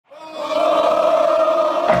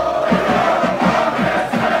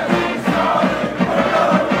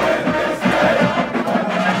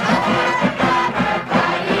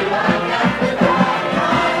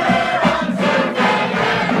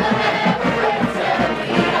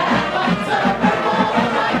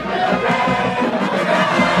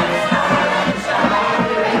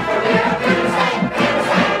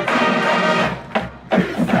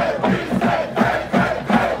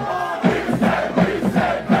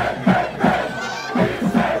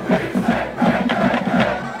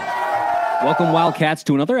Welcome, Wildcats,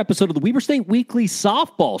 to another episode of the Weber State Weekly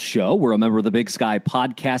Softball Show. We're a member of the Big Sky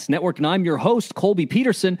Podcast Network, and I'm your host, Colby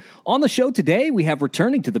Peterson. On the show today, we have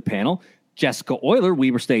returning to the panel, Jessica Euler,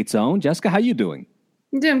 Weber State's own. Jessica, how you doing?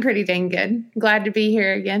 I'm doing pretty dang good. Glad to be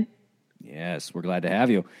here again. Yes, we're glad to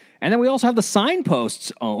have you. And then we also have the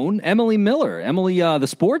Signpost's own, Emily Miller. Emily, the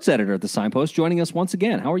sports editor at the Signpost, joining us once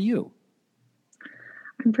again. How are you?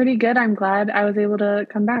 I'm pretty good. I'm glad I was able to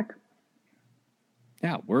come back.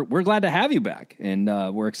 Yeah, we're glad to have you back, and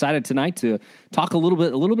we're excited tonight to talk a little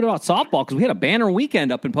bit about softball because we had a banner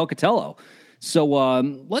weekend up in Pocatello. So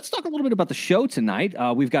let's talk a little bit about the show tonight.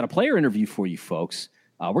 We've got a player interview for you folks.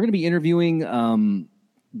 We're going to be interviewing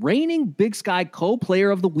reigning Big Sky co-player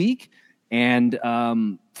of the week and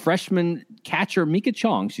freshman catcher Mika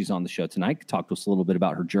Chong. She's on the show tonight. Talk to us a little bit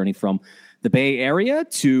about her journey from the Bay Area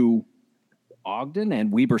to Ogden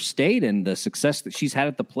and Weber State and the success that she's had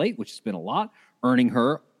at the plate, which has been a lot, earning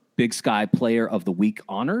her Big Sky Player of the Week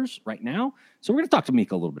honors right now. So we're going to talk to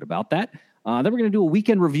Mika a little bit about that. Then we're going to do a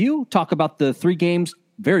weekend review, talk about the 3 games,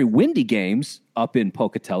 very windy games up in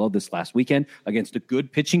Pocatello this last weekend against a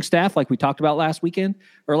good pitching staff like we talked about last week. And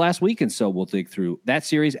so we'll dig through that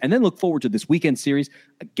series and then look forward to this weekend series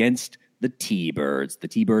against the T-Birds. The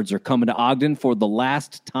T-Birds are coming to Ogden for the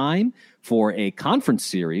last time for a conference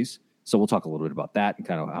series. So we'll talk a little bit about that and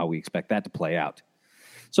kind of how we expect that to play out.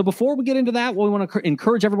 So before we get into that, we want to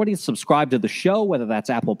encourage everybody to subscribe to the show, whether that's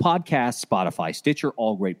Apple Podcasts, Spotify, Stitcher,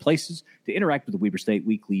 all great places to interact with the Weber State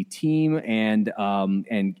Weekly team and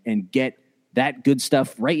get that good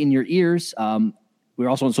stuff right in your ears. We're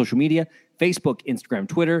also on social media, Facebook, Instagram,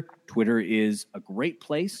 Twitter. Twitter is a great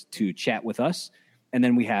place to chat with us. And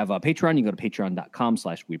then we have Patreon. You can go to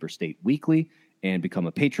patreon.com/Weber State Weekly and become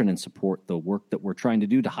a patron and support the work that we're trying to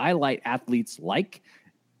do to highlight athletes like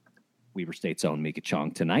Weber State's own Mika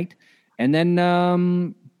Chong tonight. And then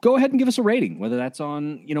go ahead and give us a rating, whether that's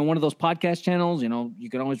on, one of those podcast channels. You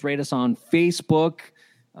can always rate us on Facebook.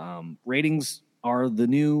 Ratings are the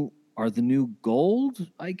new gold,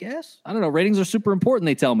 I guess. I don't know. Ratings are super important,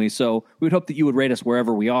 they tell me. So we would hope that you would rate us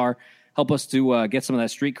wherever we are. Help us to get some of that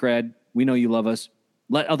street cred. We know you love us.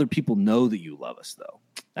 Let other people know that you love us, though.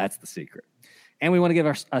 That's the secret. And we want to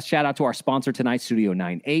give a shout out to our sponsor tonight, Studio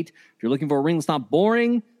 98. If you're looking for a ring that's not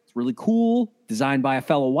boring, it's really cool, designed by a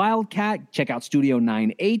fellow Wildcat. Check out Studio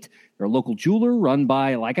 98. They're a local jeweler run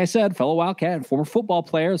by, like I said, fellow Wildcat and former football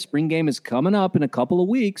player. The spring game is coming up in a couple of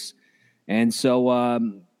weeks. And so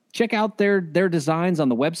check out their designs on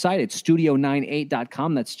the website. It's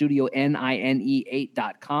studio98.com. That's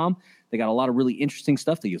studio98.com. They got a lot of really interesting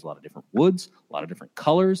stuff. They use a lot of different woods, a lot of different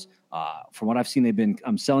colors. From what I've seen, they've been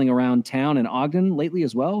selling around town in Ogden lately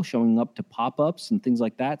as well, showing up to pop-ups and things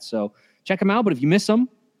like that. So check them out. But if you miss them,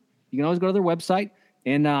 you can always go to their website.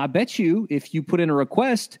 And I bet you if you put in a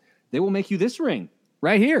request, they will make you this ring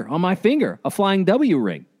right here on my finger, a Flying W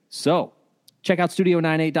ring. So check out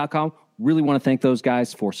studio98.com. Really want to thank those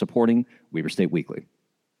guys for supporting Weber State Weekly.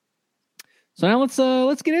 So now let's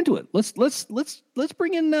get into it. Let's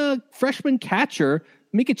bring in freshman catcher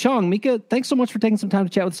Mika Chong. Mika, thanks so much for taking some time to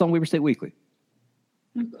chat with us on Weber State Weekly.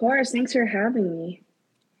 Of course, thanks for having me.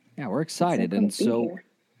 Yeah, we're excited, and so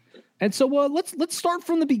let's start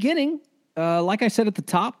from the beginning. Like I said at the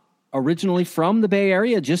top, originally from the Bay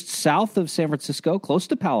Area, just south of San Francisco, close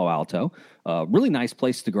to Palo Alto. Really nice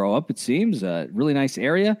place to grow up. It seems really nice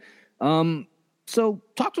area. So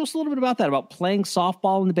talk to us a little bit about that, about playing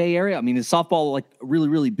softball in the Bay Area. I mean, is softball like really,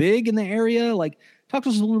 really big in the area? Like, talk to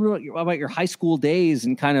us a little bit about your high school days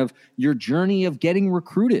and kind of your journey of getting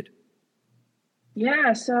recruited.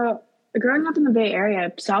 Yeah, so growing up in the Bay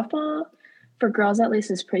Area, softball, for girls at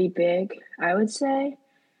least, is pretty big, I would say.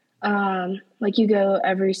 Like you go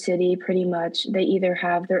every city pretty much, they either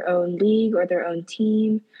have their own league or their own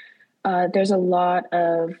team. There's a lot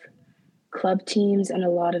of club teams and a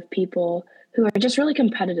lot of people who are just really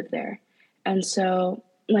competitive there. And so,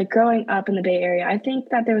 like, growing up in the Bay Area, I think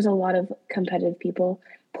that there was a lot of competitive people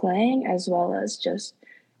playing, as well as just,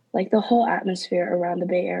 like, the whole atmosphere around the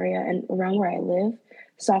Bay Area and around where I live.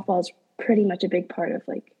 Softball is pretty much a big part of,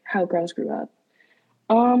 like, how girls grew up.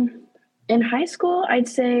 In high school, I'd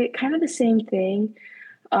say kind of the same thing.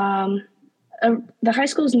 The high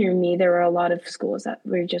schools near me, there were a lot of schools that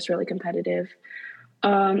were just really competitive.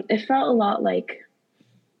 It felt a lot like,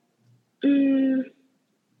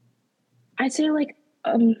 I'd say like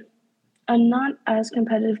a not as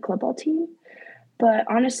competitive club ball team, but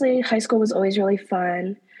honestly, high school was always really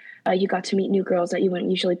fun. You got to meet new girls that you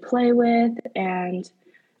wouldn't usually play with, and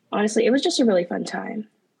honestly, it was just a really fun time.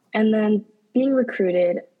 And then being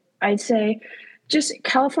recruited, I'd say just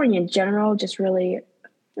California in general, just really,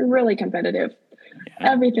 really competitive.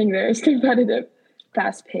 Everything there is competitive,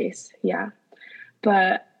 fast paced. Yeah.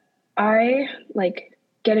 But I like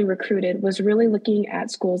getting recruited was really looking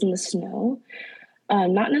at schools in the snow.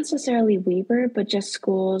 Not necessarily Weber, but just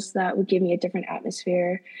schools that would give me a different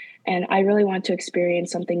atmosphere. And I really wanted to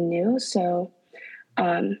experience something new. So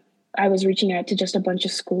I was reaching out to just a bunch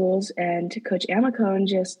of schools, and Coach Amicone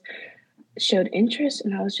just showed interest.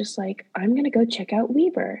 And I was just like, I'm going to go check out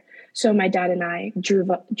Weber. So my dad and I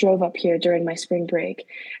drove up here during my spring break.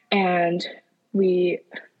 And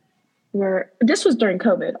this was during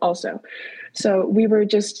COVID also. So we were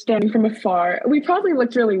just standing from afar. We probably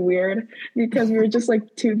looked really weird because we were just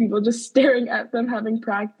like two people just staring at them having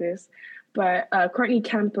practice. But Courtney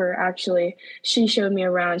Kemper, actually, she showed me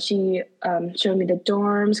around. She showed me the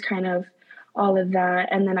dorms, kind of all of that.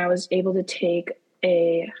 And then I was able to take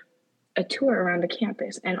a tour around the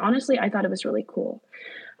campus. And honestly, I thought it was really cool.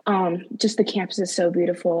 Just the campus is so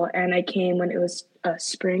beautiful. And I came when it was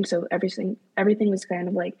spring, so everything was kind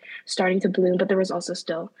of like starting to bloom, but there was also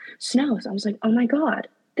still snow. So I was like, oh my God,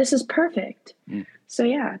 this is perfect. So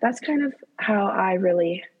yeah, that's kind of how I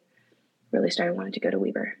really, really started wanting to go to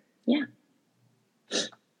Weber. Yeah.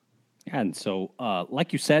 And so,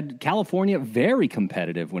 like you said, California, very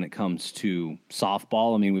competitive when it comes to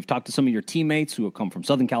softball. I mean, we've talked to some of your teammates who have come from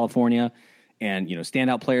Southern California, and, you know,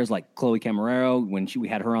 standout players like Chloe Camarero. When we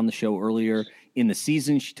had her on the show earlier in the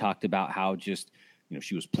season, she talked about how just, you know,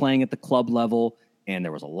 she was playing at the club level and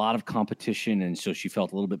there was a lot of competition. And so she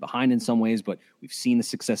felt a little bit behind in some ways, but we've seen the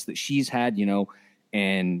success that she's had, you know.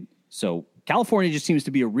 And so California just seems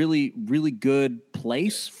to be a really, really good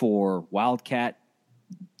place for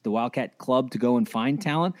the Wildcat Club to go and find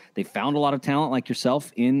talent. They found a lot of talent like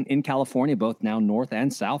yourself in California, both now north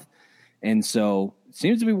and south. And so it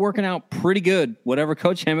seems to be working out pretty good, whatever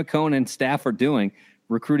Coach Amicone and staff are doing,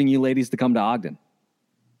 recruiting you ladies to come to Ogden.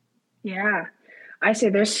 Yeah. I say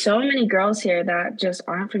there's so many girls here that just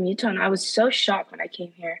aren't from Utah. And I was so shocked when I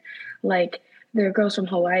came here. Like, there are girls from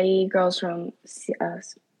Hawaii, girls from,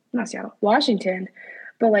 not Seattle, Washington.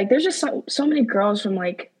 But, like, there's just so many girls from,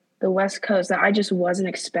 like, the West Coast that I just wasn't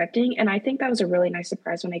expecting. And I think that was a really nice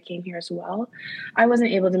surprise when I came here as well. I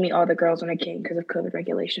wasn't able to meet all the girls when I came because of COVID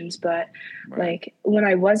regulations, but like when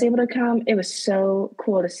I was able to come, it was so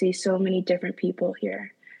cool to see so many different people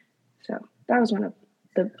here. So that was one of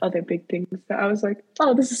the other big things that I was like,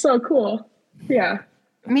 oh, this is so cool. Yeah.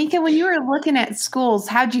 Mika, when you were looking at schools,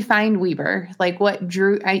 how'd you find Weber? Like, what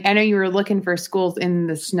drew? I know you were looking for schools in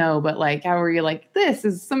the snow, but like, how were you like, this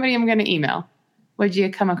is somebody I'm going to email? What did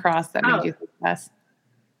you come across that made you think this?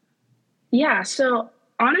 Yeah, so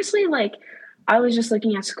honestly, like, I was just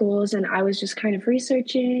looking at schools and I was just kind of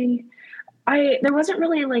researching. There wasn't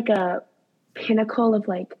really like a pinnacle of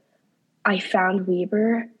like, I found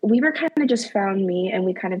Weber. Weber kind of just found me, and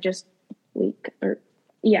we kind of just met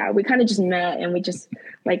and we just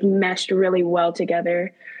like meshed really well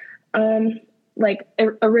together. Like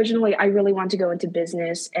originally I really wanted to go into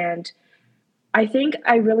business, and I think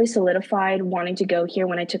I really solidified wanting to go here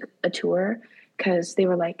when I took a tour, because they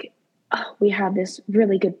were like, oh, we have this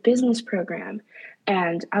really good business program.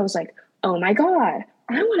 And I was like, oh my God,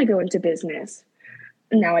 I want to go into business.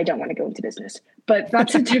 Now I don't want to go into business, but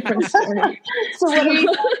that's a different story. So what are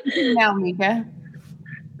you doing now, Mika?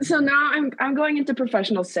 So now I'm going into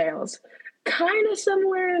professional sales. Kind of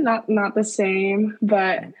similar, not the same,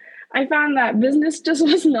 but I found that business just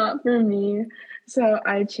was not for me. So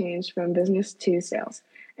I changed from business to sales,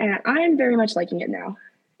 and I'm very much liking it now.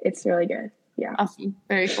 It's really good. Yeah. Awesome.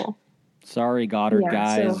 Very cool. Sorry, Goddard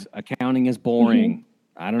guys. Accounting is boring.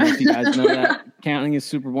 I don't know if you guys know that. Accounting is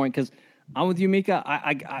super boring, because I'm with you, Mika.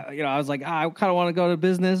 I was like, I kind of want to go to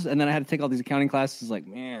business, and then I had to take all these accounting classes. Like,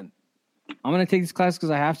 man, I'm going to take these classes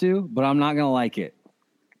because I have to, but I'm not going to like it.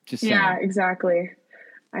 Just saying. Yeah, exactly.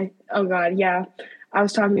 Oh God, yeah. I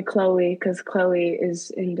was talking to Chloe, because Chloe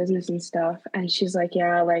is in business and stuff. And she's like,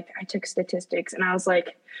 yeah, like I took statistics. And I was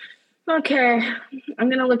like, okay, I'm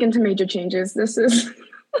going to look into major changes. This is,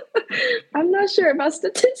 I'm not sure about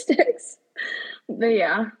statistics. But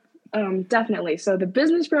yeah, definitely. So the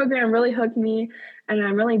business program really hooked me, and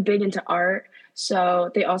I'm really big into art. So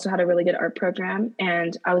they also had a really good art program,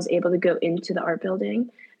 and I was able to go into the art building,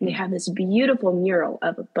 and they have this beautiful mural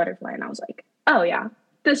of a butterfly. And I was like, oh yeah,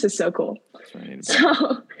 this is so cool.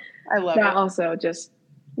 So I love that it. also just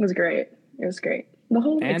was great. It was great. The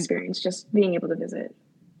whole experience, just being able to visit.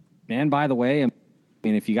 And by the way, I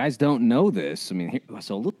mean, if you guys don't know this, I mean,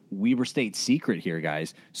 so a little Weber State secret here,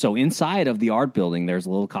 guys. So inside of the art building, there's a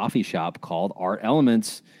little coffee shop called Art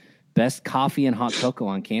Elements. Best coffee and hot cocoa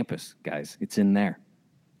on campus, guys. It's in there.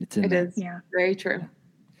 It is. Yeah. Very true.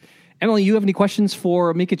 Emily, you have any questions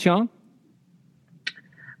for Mika Chong?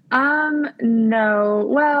 No.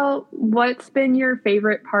 Well, what's been your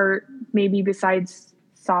favorite part, maybe besides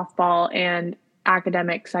softball and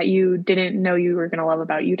academics, that you didn't know you were going to love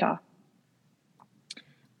about Utah?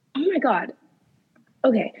 Oh my God.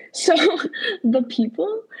 Okay. So the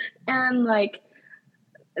people and like,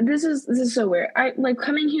 this is so weird. I like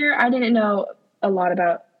coming here, I didn't know a lot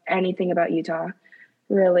about anything about Utah.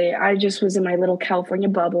 Really. I just was in my little California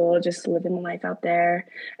bubble, just living my life out there.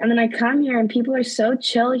 And then I come here and people are so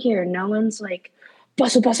chill here. No one's like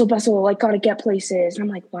bustle, bustle, bustle, like gotta get places. And I'm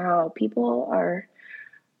like, wow, people are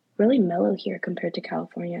really mellow here compared to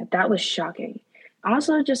California. That was shocking.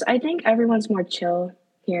 Also, just I think everyone's more chill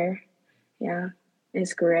here. Yeah,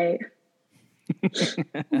 it's great.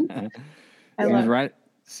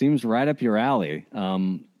 Seems right up your alley.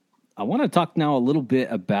 I want to talk now a little bit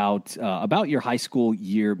about your high school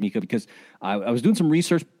year, Mika, because I was doing some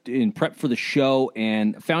research in prep for the show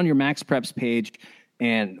and found your Max Preps page.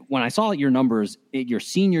 And when I saw your numbers, your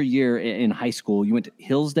senior year in high school, you went to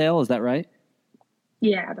Hillsdale. Is that right?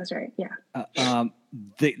 Yeah, that's right. Yeah.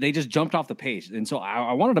 They just jumped off the page. And so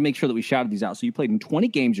I wanted to make sure that we shouted these out. So you played in 20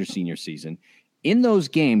 games your senior season. In those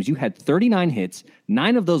games, you had 39 hits.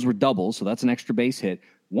 9 of those were doubles, so that's an extra base hit.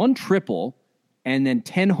 1 triple, and then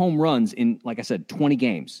 10 home runs in, like I said, 20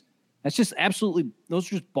 games. That's just absolutely, those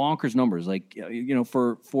are just bonkers numbers. Like,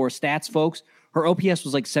 for stats folks, her OPS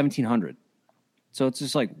was like 1,700. So it's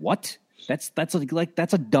just like, what? That's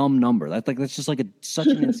a dumb number. That's just like such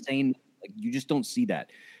an insane, like you just don't see that.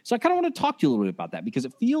 So I kind of want to talk to you a little bit about that, because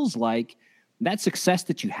it feels like that success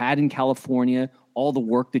that you had in California, all the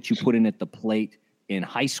work that you put in at the plate in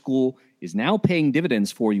high school, is now paying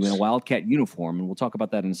dividends for you in a Wildcat uniform. And we'll talk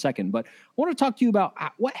about that in a second. But I want to talk to you about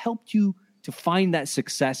what helped you to find that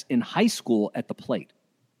success in high school at the plate.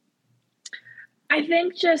 I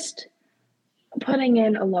think just putting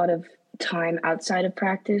in a lot of time outside of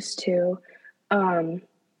practice too.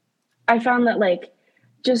 I found that like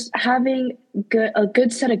just having a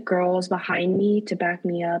good set of girls behind me to back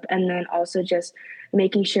me up, and then also just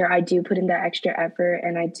making sure I do put in that extra effort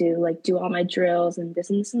and I do all my drills and this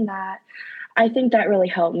and that. I think that really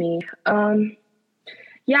helped me.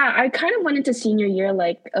 Yeah, I kind of went into senior year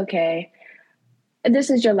like, okay, this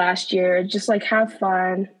is your last year. Just like have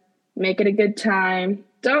fun, make it a good time.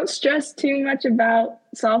 Don't stress too much about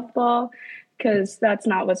softball, because that's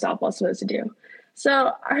not what softball's supposed to do.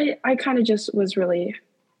 So I kind of just was really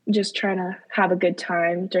just trying to have a good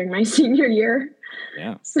time during my senior year.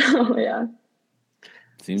 Yeah. So, yeah.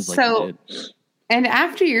 Seems like you did. And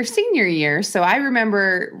after your senior year, so I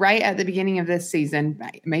remember right at the beginning of this season,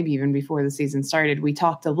 maybe even before the season started, we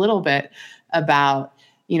talked a little bit about,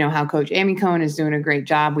 how Coach Amy Cohen is doing a great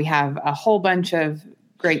job. We have a whole bunch of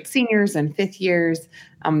great seniors and fifth years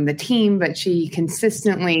on the team, but she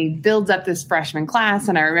consistently builds up this freshman class.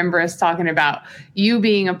 And I remember us talking about you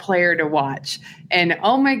being a player to watch. And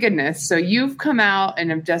oh my goodness, so you've come out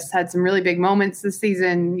and have just had some really big moments this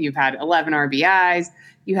season. You've had 11 RBIs.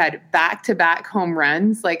 You had back-to-back home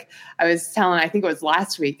runs. Like I was telling, I think it was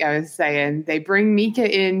last week, I was saying they bring Mika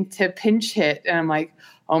in to pinch hit. And I'm like,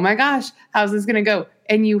 oh my gosh, how's this going to go?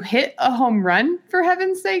 And you hit a home run, for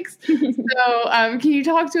heaven's sakes. So can you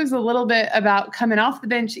talk to us a little bit about coming off the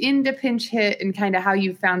bench into pinch hit and kind of how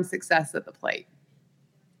you found success at the plate?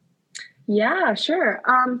 Yeah, sure.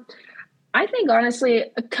 I think honestly,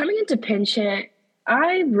 coming into pinch hit,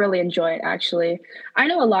 I really enjoy it, actually. I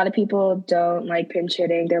know a lot of people don't like pinch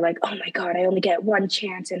hitting. They're like, oh my God, I only get one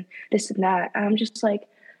chance and this and that. I'm just like,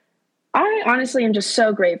 I honestly am just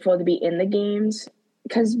so grateful to be in the games,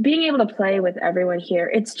 because being able to play with everyone here,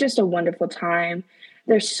 it's just a wonderful time.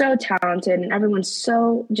 They're so talented and everyone's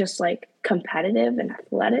so just like competitive and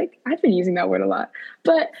athletic. I've been using that word a lot,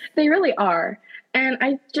 but they really are. And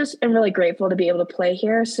I just am really grateful to be able to play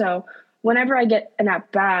here. So whenever I get an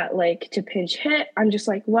at bat, like to pinch hit, I'm just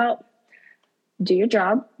like, well, do your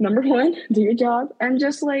job. Number one, do your job, and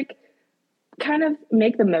just like kind of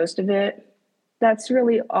make the most of it. That's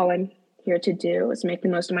really all I'm here to do, is make the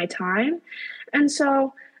most of my time. And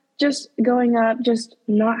so just going up, just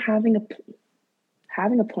not having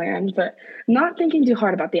a plan, but not thinking too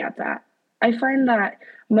hard about the at bat. I find that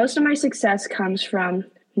most of my success comes from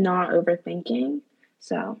not overthinking.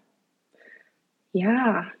 So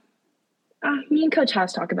yeah. Me and Coach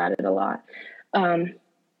House talk about it a lot.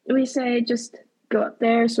 We say just go up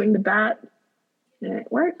there, swing the bat, and it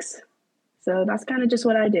works. So that's kind of just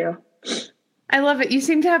what I do. I love it. You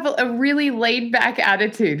seem to have a really laid back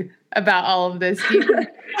attitude about all of this.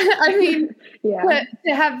 I mean, Yeah. But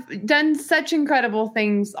to have done such incredible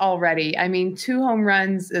things already, I mean, 2 home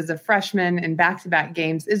runs as a freshman in back-to-back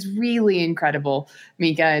games is really incredible,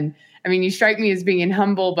 Mika. And I mean, you strike me as being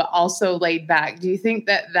humble, but also laid back. Do you think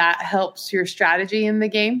that helps your strategy in the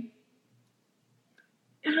game?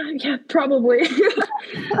 Yeah, probably.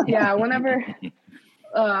 Yeah, whenever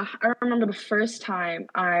I remember the first time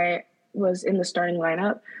I was in the starting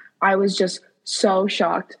lineup, I was just so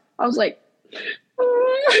shocked. I was like,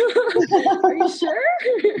 are you sure?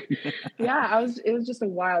 Yeah, it was just a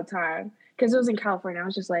wild time because it was in California. I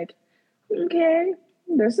was just like, okay,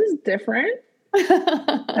 this is different.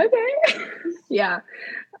 Okay. Yeah.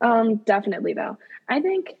 Definitely though. I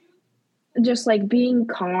think just like being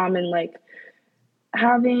calm and like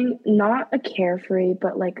having not a carefree,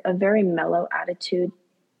 but like a very mellow attitude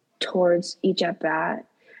towards each at bat.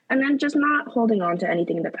 And then just not holding on to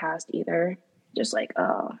anything in the past either. Just like,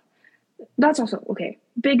 that's also okay.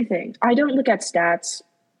 Big thing. I don't look at stats.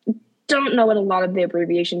 Don't know what a lot of the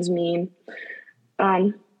abbreviations mean.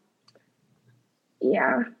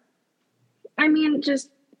 Yeah. I mean,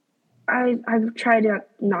 just I've tried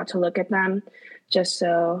not to look at them just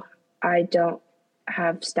so I don't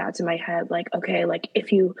have stats in my head like, okay, like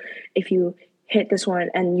if you hit this one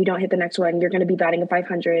and you don't hit the next one, you're going to be batting a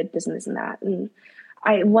 500, this and this and that. And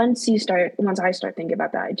once I start thinking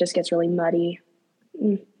about that, it just gets really muddy.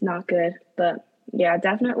 Not good. But yeah,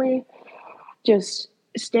 definitely just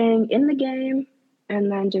staying in the game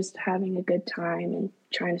and then just having a good time and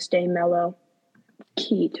trying to stay mellow.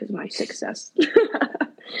 Key to my success.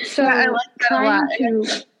 So I like that a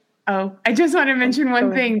lot. Oh, I just want to mention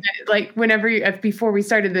one thing that, like, before we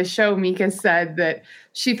started the show, Mika said that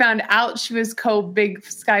she found out she was Big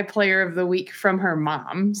Sky Player of the Week from her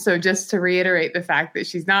mom. So just to reiterate the fact that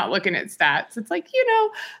she's not looking at stats, it's like,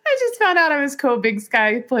 I just found out I was Big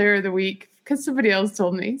Sky Player of the Week because somebody else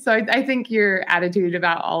told me. So I think your attitude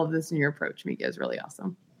about all of this and your approach, Mika, is really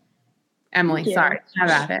awesome. Emily, sorry, have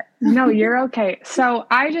at it. No, you're okay. So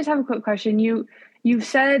I just have a quick question. You've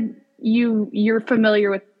said you're familiar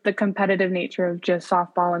with the competitive nature of just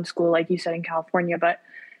softball in school, like you said in California, but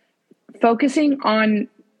focusing on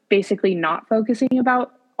basically not focusing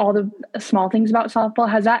about all the small things about softball,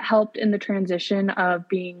 has that helped in the transition of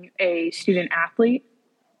being a student athlete?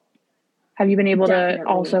 Have you been able to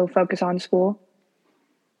also focus on school?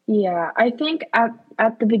 Yeah, I think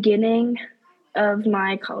at the beginning of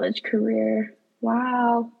my college career,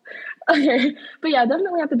 wow. Okay, but yeah,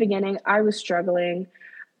 definitely at the beginning, I was struggling.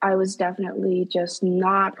 I was definitely just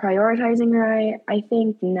not prioritizing right. I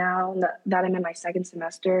think now that I'm in my second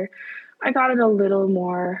semester, I got it a little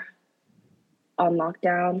more on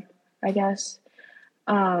lockdown, I guess.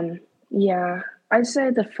 Yeah, I'd say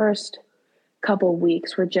the first couple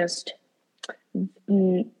weeks were just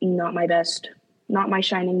not my best, not my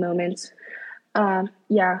shining moments.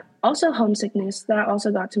 Yeah, also homesickness, that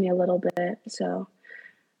also got to me a little bit. So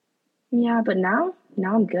yeah, but now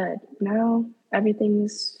I'm good. Now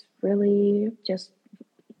everything's really just,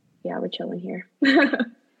 yeah, we're chilling here.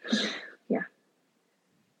 Yeah.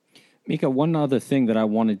 Mika, one other thing that I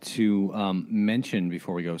wanted to mention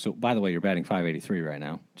before we go. So, by the way, you're batting .583 right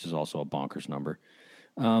now, which is also a bonkers number.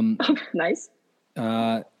 Nice.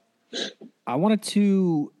 I wanted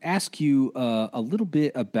to ask you a little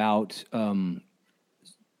bit about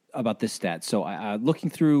this stat. So, looking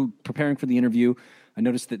through, preparing for the interview, I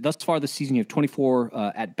noticed that thus far this season you have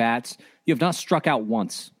 24 at-bats. You have not struck out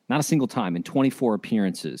once, not a single time, in 24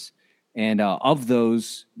 appearances. And of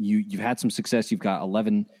those, you've had some success. You've got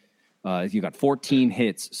 11. You've got 14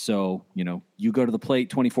 hits. So, you go to the plate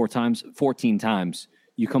 24 times, 14 times,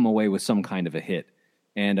 you come away with some kind of a hit.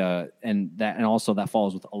 And also that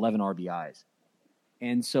falls with 11 RBIs.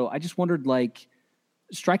 And so I just wondered, like,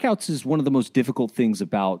 strikeouts is one of the most difficult things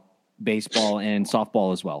about baseball and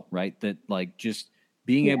softball as well, right? That, like, just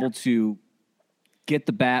being able to get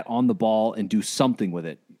the bat on the ball and do something with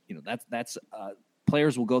it. That's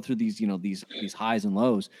players will go through these, these highs and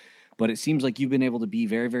lows, but it seems like you've been able to be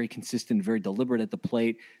very, very consistent, very deliberate at the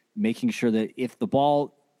plate, making sure that if the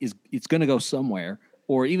ball it's going to go somewhere,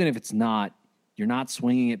 or even if it's not, you're not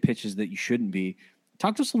swinging at pitches that you shouldn't be.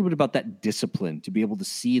 Talk to us a little bit about that discipline to be able to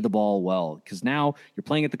see the ball well, because now you're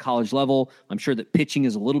playing at the college level. I'm sure that pitching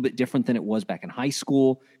is a little bit different than it was back in high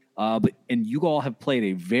school. And you all have played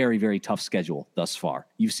a very, very tough schedule thus far.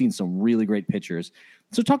 You've seen some really great pitchers.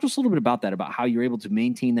 So talk to us a little bit about that, about how you're able to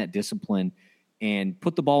maintain that discipline and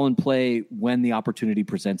put the ball in play when the opportunity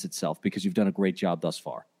presents itself, because you've done a great job thus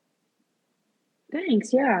far.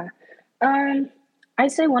 Thanks. Yeah.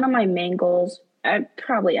 I'd say one of my main goals,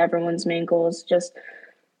 probably everyone's main goal, is just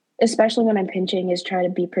especially when I'm pinching, is try to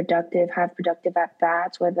be productive, have productive at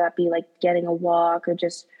bats, whether that be like getting a walk or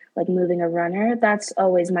just like moving a runner. That's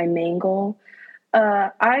always my main goal.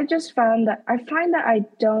 I find that I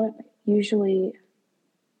don't usually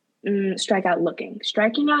strike out looking.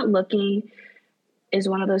 Striking out looking is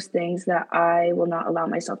one of those things that I will not allow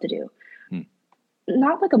myself to do.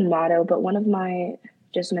 Not like a motto, but one of my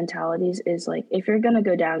just mentalities is like, if you're going to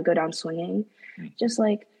go down swinging. Just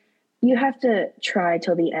like, you have to try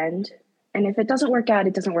till the end. And if it doesn't work out,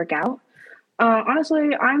 it doesn't work out.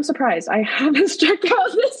 Honestly, I'm surprised I haven't struck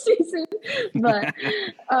out this season, but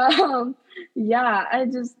yeah,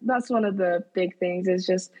 that's one of the big things is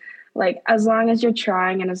just like, as long as you're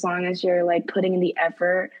trying and as long as you're like putting in the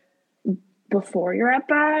effort before you're at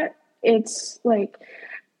bat, it's like,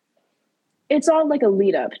 it's all like a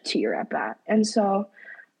lead up to your at bat. And so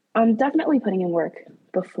I'm definitely putting in work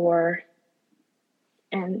before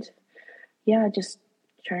and yeah, just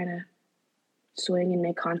trying to swing and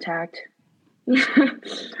make contact.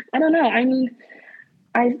 I don't know. I mean,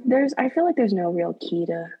 I feel like there's no real key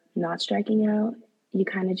to not striking out. You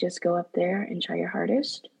kind of just go up there and try your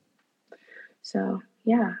hardest. So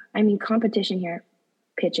yeah, I mean, competition here,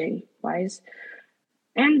 pitching wise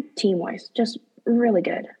and team wise, just really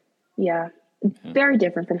good. Yeah. Very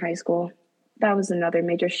different from high school. That was another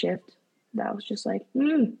major shift. That was just like,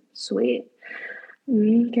 sweet.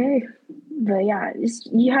 Okay. But yeah,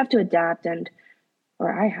 you have to adapt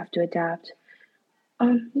or I have to adapt.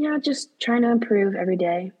 Yeah, just trying to improve every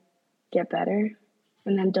day, get better,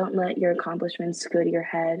 and then don't let your accomplishments go to your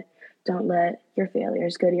head. Don't let your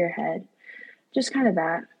failures go to your head. Just kind of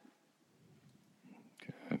that.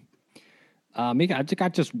 Okay. Mika, I've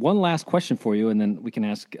got just one last question for you, and then we can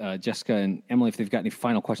ask Jessica and Emily if they've got any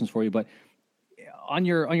final questions for you. But on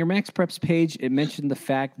your MaxPreps page, it mentioned the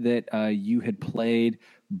fact that you had played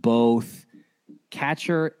both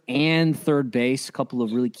catcher and third base, a couple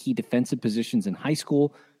of really key defensive positions in high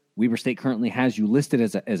school. Weber State currently has you listed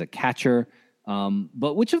as a catcher.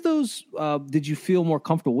 But which of those did you feel more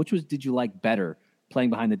comfortable? Did you like better, playing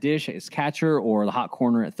behind the dish as catcher or the hot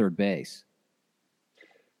corner at third base?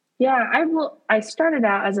 Yeah, I started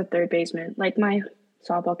out as a third baseman. Like my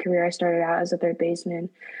softball career, I started out as a third baseman.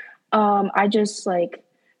 I just like,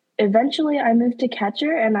 eventually I moved to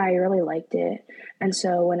catcher and I really liked it. And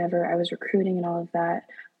so whenever I was recruiting and all of that,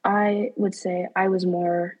 I would say I was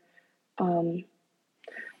more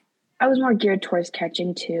geared towards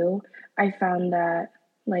catching too. I found that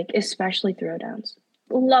like, especially throwdowns,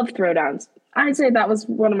 love throwdowns. I'd say that was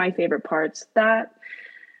one of my favorite parts. That,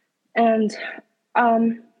 and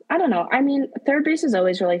I don't know. I mean, third base is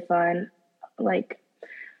always really fun. Like,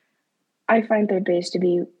 I find third base to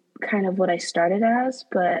be kind of what I started as,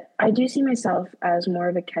 but I do see myself as more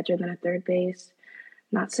of a catcher than a third base.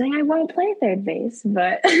 Not saying I won't play third base,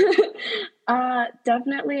 but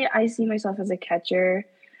definitely I see myself as a catcher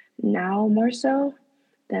now more so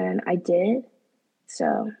than I did.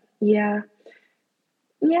 So yeah,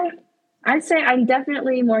 I'd say I'm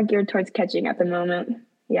definitely more geared towards catching at the moment.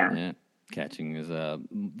 Yeah. Catching is the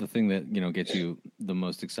thing that gets you the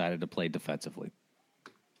most excited to play defensively.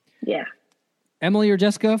 Yeah. Emily or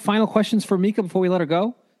Jessica, final questions for Mika before we let her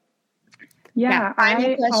go? Yeah,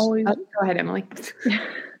 I always go ahead, Emily.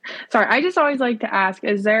 Sorry, I just always like to ask,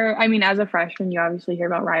 as a freshman, you obviously hear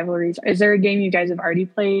about rivalries. Is there a game you guys have already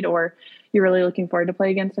played or you're really looking forward to play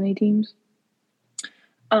against any teams?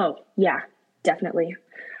 Oh, yeah, definitely.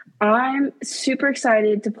 I'm super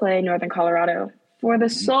excited to play Northern Colorado for the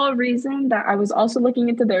sole reason that I was also looking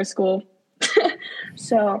into their school.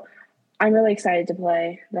 So I'm really excited to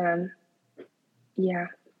play them. Yeah,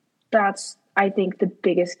 that's, I think, the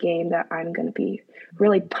biggest game that I'm going to be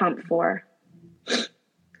really pumped for.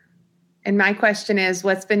 And my question is,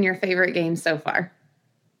 what's been your favorite game so far?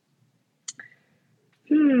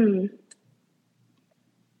 I'm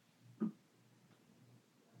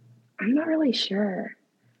not really sure.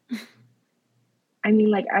 I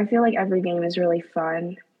mean, like, I feel like every game is really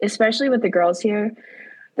fun, especially with the girls here.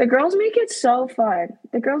 The girls make it so fun.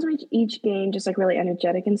 The girls make each game just, like, really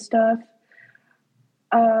energetic and stuff.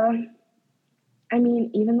 I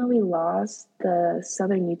mean, even though we lost the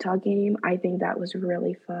Southern Utah game, I think that was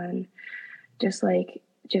really fun. Just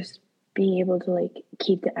being able to, like,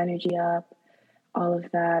 keep the energy up, all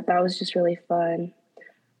of that. That was just really fun.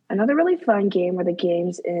 Another really fun game were the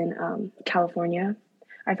games in California.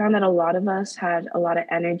 I found that a lot of us had a lot of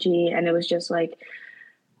energy, and it was like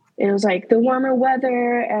the warmer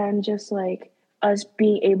weather and just like us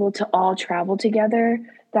being able to all travel together.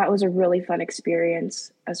 That was a really fun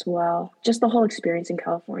experience as well. Just the whole experience in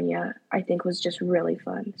California, I think, was just really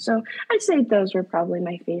fun. So I'd say those were probably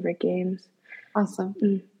my favorite games.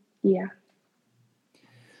 Awesome. Yeah.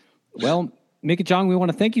 Well, Mika Chong, we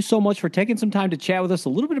want to thank you so much for taking some time to chat with us a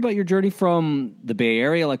little bit about your journey from the Bay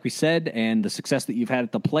Area, like we said, and the success that you've had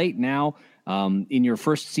at the plate now in your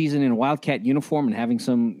first season in a Wildcat uniform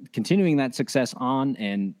and continuing that success on.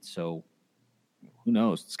 And so who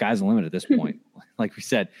knows? The sky's the limit at this point. Like we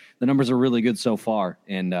said, the numbers are really good so far.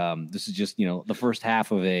 And this is just, the first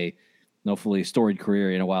half of a hopefully storied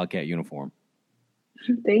career in a Wildcat uniform.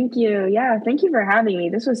 Thank you. Yeah. Thank you for having me.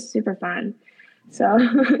 This was super fun. So,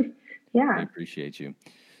 yeah. I appreciate you.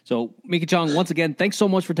 So, Mika Chong, once again, thanks so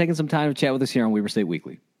much for taking some time to chat with us here on Weber State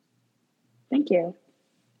Weekly. Thank you.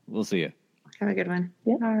 We'll see you. Have a good one.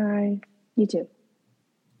 Yeah. Bye. You too.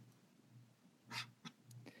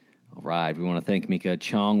 All right. We want to thank Mika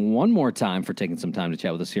Chong one more time for taking some time to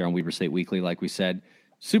chat with us here on Weber State Weekly. Like we said,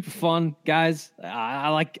 super fun, guys. I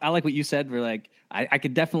like what you said. We're like, I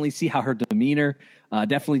could definitely see how her demeanor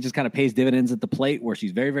definitely just kind of pays dividends at the plate, where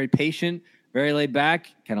she's very, very patient, very laid back,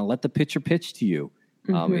 kind of let the pitcher pitch to you.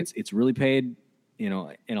 It's really paid, in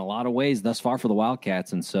a lot of ways thus far for the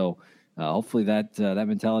Wildcats. And so hopefully that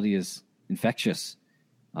mentality is infectious.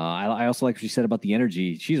 I also like what she said about the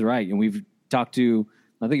energy. She's right. And we've talked to,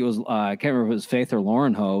 I think it was, I can't remember if it was Faith or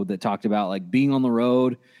Lauren Ho that talked about like being on the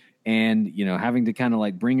road and, having to kind of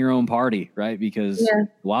like bring your own party, right? Because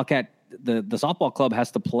Wildcat, the softball club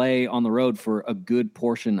has to play on the road for a good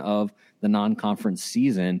portion of the non-conference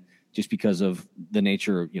season, just because of the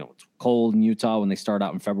nature of, it's cold in Utah when they start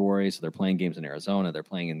out in February. So they're playing games in Arizona, they're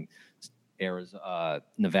playing in Arizona,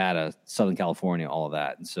 Nevada, Southern California, all of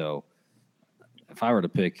that. And so if I were to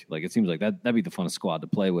pick, like, it seems like that'd be the funnest squad to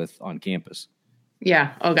play with on campus.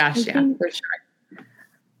 Yeah. Oh gosh. Yeah, for sure.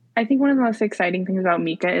 I think one of the most exciting things about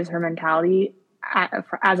Mika is her mentality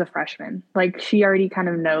as a freshman. Like, she already kind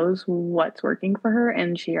of knows what's working for her,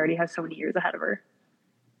 and she already has so many years ahead of her.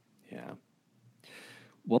 Yeah.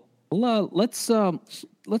 Well,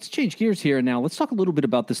 let's change gears here now. Let's talk a little bit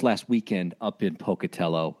about this last weekend up in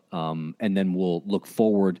Pocatello, and then we'll look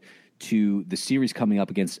forward to the series coming up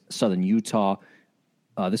against Southern Utah.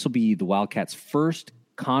 This will be the Wildcats' first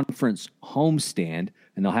conference homestand,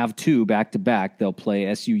 and they'll have two back-to-back. They'll play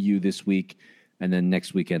SUU this week, and then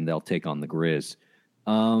next weekend they'll take on the Grizz.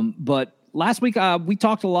 But last week we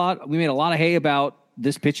talked a lot. We made a lot of hay about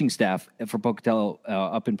this pitching staff for Pocatello,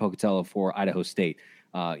 up in Pocatello for Idaho State.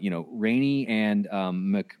 Rainey and I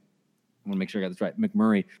want to make sure I got this right,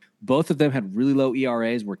 McMurray, both of them had really low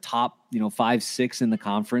ERAs, were top, 5-6 in the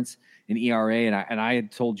conference in ERA. And I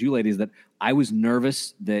had told you ladies that I was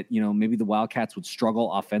nervous that, maybe the Wildcats would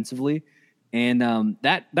struggle offensively. And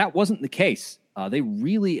that wasn't the case. They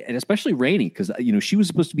really, and especially Rainey, because, she was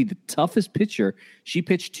supposed to be the toughest pitcher. She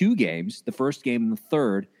pitched 2 games, the first game and the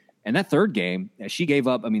third. And that third game, she gave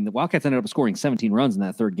up. I mean, the Wildcats ended up scoring 17 runs in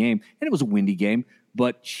that third game, and it was a windy game.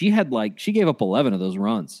 But she gave up 11 of those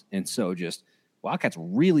runs. And so Wildcats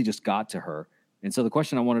really just got to her. And so the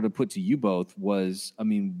question I wanted to put to you both was,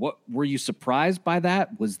 what were you surprised by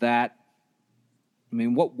that? What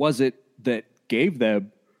was it that gave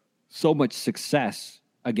them so much success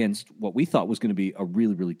against what we thought was going to be a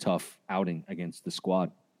really, really tough outing against the squad?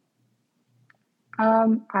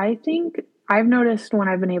 I think I've noticed when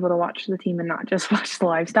I've been able to watch the team and not just watch the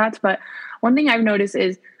live stats, but one thing I've noticed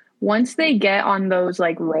is once they get on those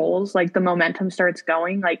like rolls, like the momentum starts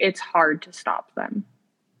going, like it's hard to stop them.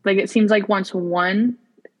 Like it seems like once one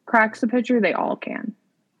cracks the pitcher, they all can.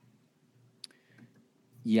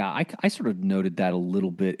 Yeah, I sort of noted that a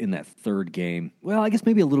little bit in that third game. Well, I guess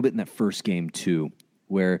maybe a little bit in that first game too,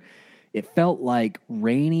 where it felt like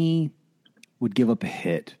Rainey would give up a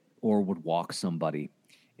hit or would walk somebody.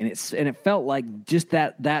 And it felt like just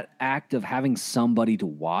that act of having somebody to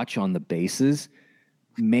watch on the bases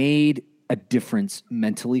made a difference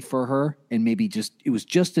mentally for her, and maybe it was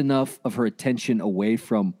just enough of her attention away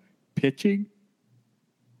from pitching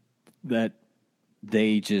that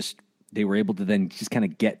they were able to then just kind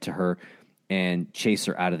of get to her and chase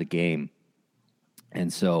her out of the game.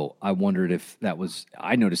 And so I wondered if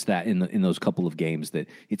I noticed that in those couple of games that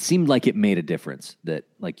it seemed like it made a difference, that,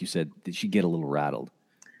 like you said, that she'd get a little rattled.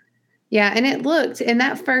 Yeah, and it looked in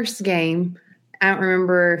that first game, I don't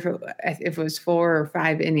remember if it was 4 or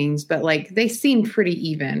 5 innings, but like they seemed pretty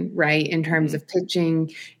even, right, in terms of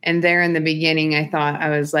pitching. And there in the beginning, I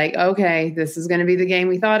was like, okay, this is going to be the game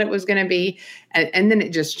we thought it was going to be. And then it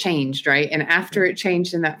just changed, right? And after it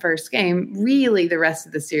changed in that first game, really the rest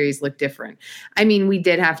of the series looked different. We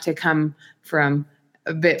did have to come from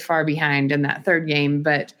a bit far behind in that third game,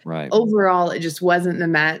 but overall, it just wasn't the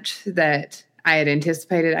match that I had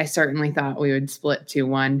anticipated. I certainly thought we would split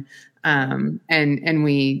 2-1. And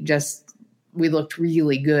we looked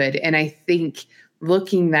really good. And I think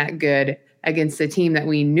looking that good against a team that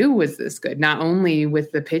we knew was this good, not only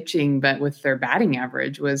with the pitching, but with their batting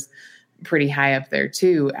average was pretty high up there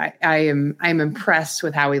too. I'm impressed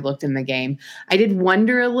with how he looked in the game. I did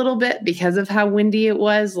wonder a little bit because of how windy it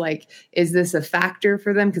was, like, is this a factor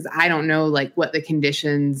for them? Because I don't know like what the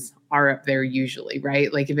conditions are up there usually,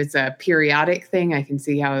 right? Like if it's a periodic thing, I can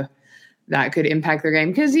see how that could impact their game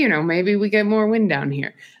because, maybe we get more wind down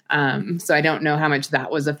here. So I don't know how much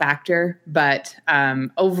that was a factor, but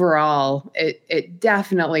overall, it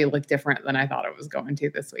definitely looked different than I thought it was going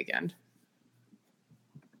to this weekend.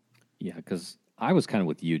 Yeah, because I was kind of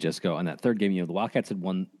with you, Jessica, on that third game. The Wildcats had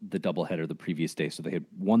won the doubleheader the previous day, so they had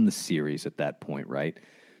won the series at that point, right?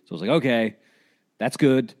 So I was like, okay, that's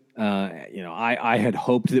good. I had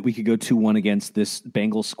hoped that we could go 2-1 against this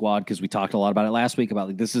Bengals squad because we talked a lot about it last week about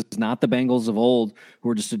like this is not the Bengals of old who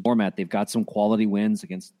are just a doormat. They've got some quality wins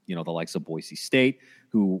against the likes of Boise State,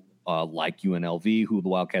 who like UNLV, who the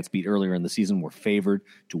Wildcats beat earlier in the season, were favored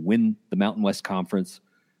to win the Mountain West Conference.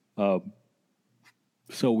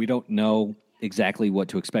 So we don't know exactly what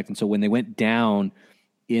to expect. And so when they went down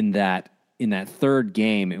in that third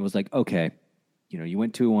game, it was like, okay, you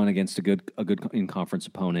went 2-1 against a good in-conference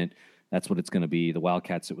opponent. That's what it's going to be. The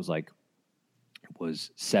Wildcats, it was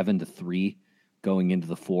 7-3 going into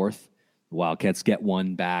the fourth. The Wildcats get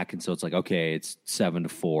one back, and so it's like, okay, it's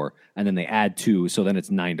 7-4, and then they add 2, so then it's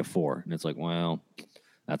 9-4, and it's like, well,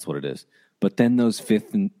 that's what it is. But then those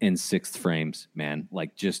fifth and sixth frames, man,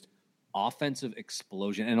 like just offensive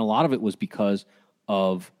explosion, and a lot of it was because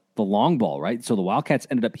of the long ball, right? So the Wildcats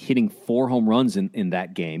ended up hitting 4 home runs in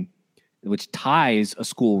that game, which ties a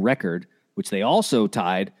school record, which they also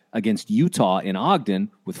tied against Utah in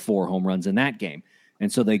Ogden with 4 home runs in that game.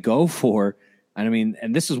 And so they go for,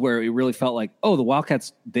 and this is where it really felt like, oh, the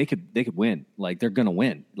Wildcats, they could win. Like they're going to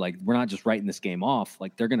win. Like we're not just writing this game off.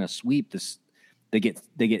 Like they're going to sweep this. They get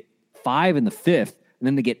 5 in the fifth, and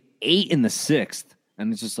then they get 8 in the sixth.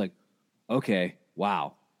 And it's just like, okay,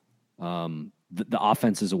 wow. The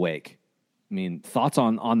offense is awake. Thoughts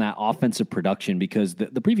on that offensive production, because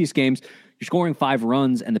the previous games, you're scoring 5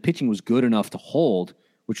 runs and the pitching was good enough to hold,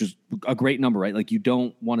 which is a great number, right? Like you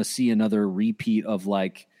don't want to see another repeat of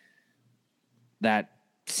like that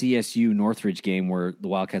CSU Northridge game where the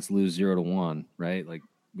Wildcats lose 0-1, right? Like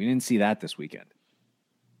we didn't see that this weekend.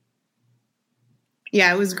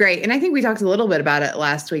 Yeah, it was great. And I think we talked a little bit about it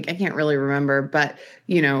last week. I can't really remember, but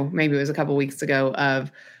maybe it was a couple weeks ago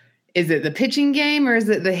of, is it the pitching game or is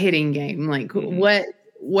it the hitting game? Like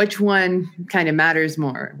which one kind of matters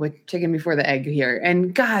more? What chicken before the egg here?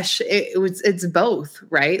 And gosh, it's both,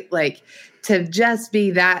 right? Like to just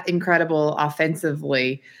be that incredible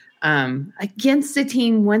offensively against a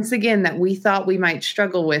team, once again, that we thought we might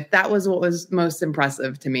struggle with. That was what was most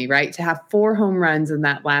impressive to me, right? To have 4 home runs in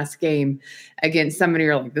that last game against somebody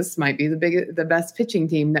you're like, this might be the best pitching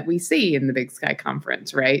team that we see in the Big Sky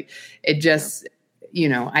Conference, right? It just,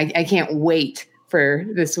 I can't wait for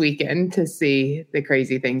this weekend to see the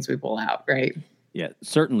crazy things we pull out, right? Yeah,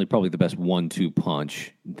 certainly probably the best 1-2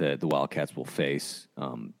 punch that the Wildcats will face.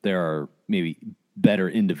 There are maybe better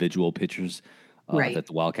individual pitchers right, that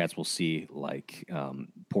the Wildcats will see, like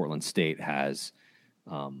Portland State has.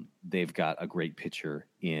 They've got a great pitcher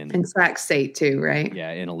in Sac State too, right?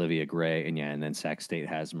 Yeah, in Olivia Gray, and then Sac State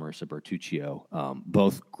has Marissa Bertuccio.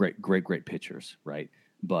 Both great pitchers, right?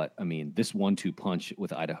 But this 1-2 punch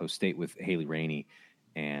with Idaho State with Haley Rainey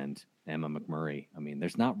and Emma McMurray,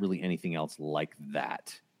 there's not really anything else like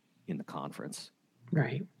that in the conference.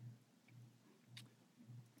 Right.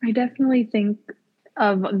 I definitely think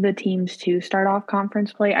of the teams to start off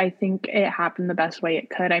conference play. I think it happened the best way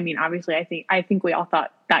it could. Obviously, I think we all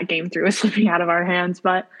thought that game 3 was slipping out of our hands,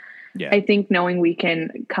 but yeah. I think knowing we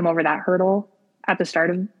can come over that hurdle at the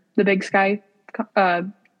start of the Big Sky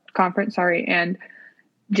conference, and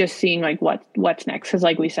just seeing like what's next. Because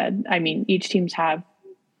like we said, each teams have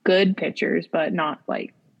good pitchers, but not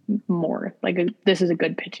like more. This is a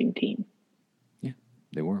good pitching team. Yeah,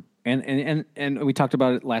 they were. And we talked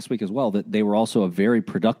about it last week as well, that they were also a very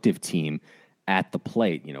productive team at the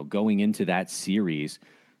plate. Going into that series,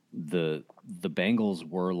 the Bengals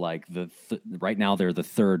were like right now they're the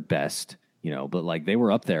third best, but like they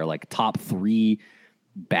were up there like top 3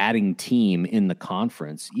 batting team in the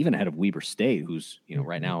conference, even ahead of Weber State, who's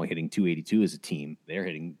right now hitting 282 as a team. They're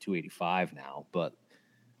hitting 285 now, but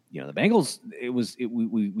the Bengals,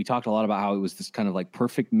 we talked a lot about how it was this kind of like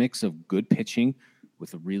perfect mix of good pitching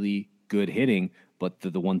with a really good hitting, but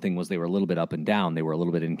the one thing was they were a little bit up and down. They were a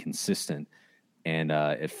little bit inconsistent, and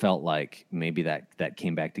it felt like maybe that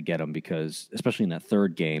came back to get them, because especially in that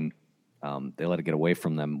third game, they let it get away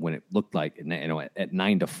from them when it looked like at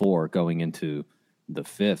 9-4 going into the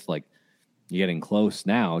fifth. Like, you're getting close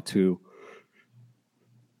now to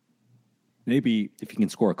maybe if you can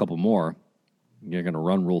score a couple more, you're going to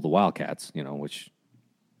rule the Wildcats, which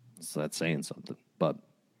that's saying something, but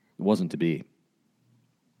it wasn't to be.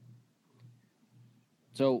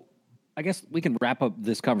 So I guess we can wrap up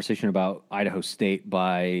this conversation about Idaho State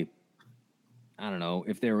by, I don't know,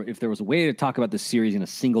 if there was a way to talk about this series in a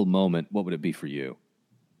single moment, what would it be for you?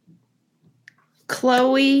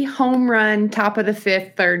 Chloe home run, top of the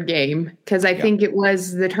fifth, third game. Because I think it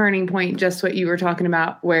was the turning point, just what you were talking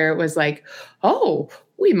about, where it was like, oh,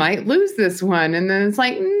 we might lose this one. And then it's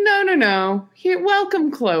like, no. Here,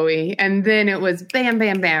 welcome, Chloe. And then it was bam,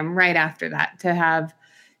 bam, bam, right after that to have,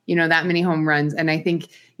 that many home runs. And I think,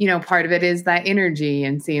 part of it is that energy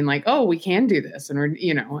and seeing like, oh, we can do this. And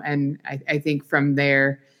and I think from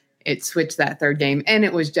there, it switched that third game. And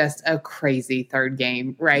it was just a crazy third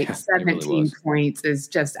game, right? Yeah, 17 really points is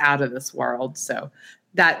just out of this world. So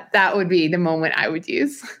that would be the moment I would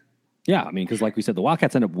use. Yeah, I mean, because like we said, the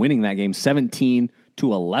Wildcats end up winning that game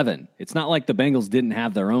 17-11. It's not like the Bengals didn't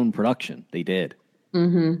have their own production. They did.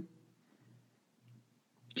 Mm-hmm.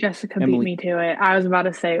 Jessica beat me to it. I was about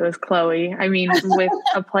to say it was Chloe. I mean, with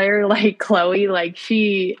a player like Chloe, like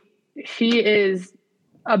she is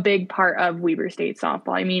a big part of Weber State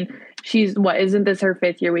softball. I mean, isn't this her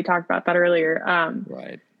fifth year? We talked about that earlier.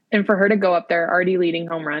 Right. And for her to go up there already leading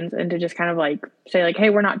home runs and to just kind of like say like, hey,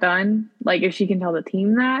 we're not done. Like if she can tell the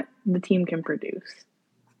team that, the team can produce.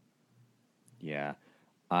 Yeah.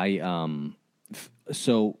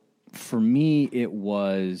 So for me, it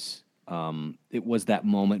was that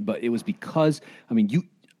moment, but it was because, I mean, you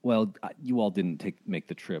all didn't make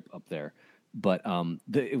the trip up there, but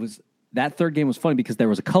that third game was funny because there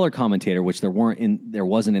was a color commentator, which there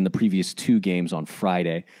wasn't in the previous two games on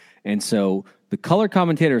Friday. And so the color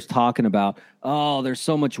commentator is talking about, oh, there's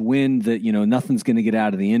so much wind that, nothing's going to get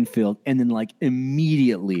out of the infield. And then like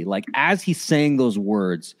immediately, like as he's saying those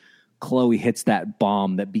words, Chloe hits that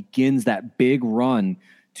bomb that begins that big run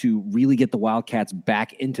to really get the Wildcats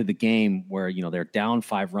back into the game where, they're down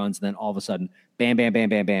 5 runs. And then all of a sudden, bam, bam, bam,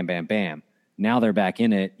 bam, bam, bam, bam. Now they're back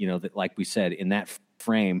in it. That, like we said, in that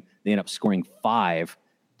frame, they end up scoring 5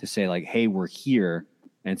 to say like, hey, we're here.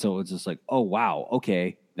 And so it's just like, oh, wow.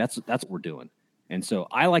 Okay. That's what we're doing. And so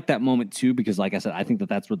I like that moment too, because like I said, I think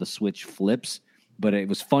that's where the switch flips. But it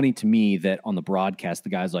was funny to me that on the broadcast, the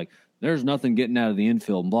guy's like, there's nothing getting out of the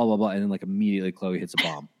infield and blah, blah, blah. And then like immediately Chloe hits a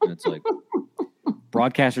bomb. And it's like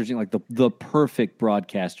broadcasters, like the perfect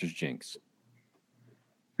broadcaster's jinx.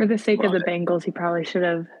 For the sake of the Bengals, he probably should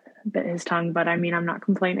have bit his tongue, but I mean, I'm not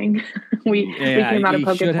complaining. we came out of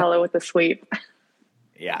Pocatello with a sweep.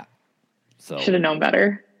 Yeah. So should have known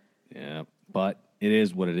better. Yeah, but it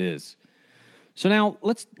is what it is. So now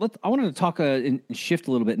I wanted to talk and shift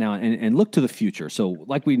a little bit now and look to the future. So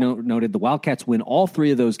like we noted, the Wildcats win all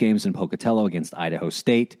 3 of those games in Pocatello against Idaho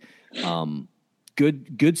State.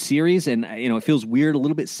 Good series. And, it feels weird a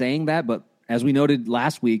little bit saying that, but as we noted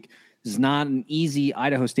last week, this is not an easy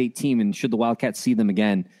Idaho State team. And should the Wildcats see them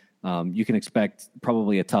again, you can expect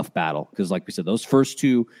probably a tough battle. Because like we said, those first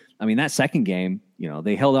 2, I mean, that second game,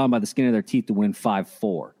 they held on by the skin of their teeth to win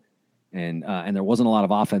 5-4. And there wasn't a lot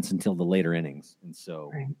of offense until the later innings. And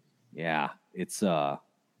so, yeah, it's they're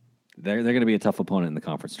going to be a tough opponent in the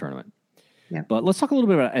conference tournament. Yeah. But let's talk a little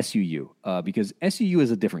bit about SUU because SUU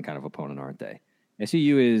is a different kind of opponent, aren't they?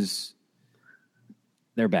 SUU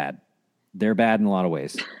they're bad. They're bad in a lot of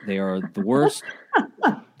ways. They are the worst.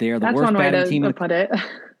 They are the That's worst one way batting to team. Put it.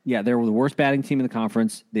 Yeah, they're the worst batting team in the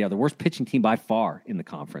conference. They are the worst pitching team by far in the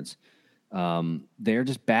conference. They're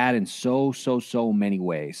just bad in so many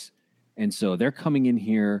ways. And so they're coming in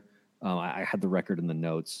here. I had the record in the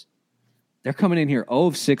notes. They're coming in here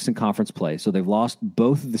 0-6 in conference play. So they've lost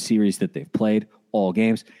both of the series that they've played, all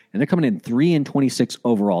games. And they're coming in 3-26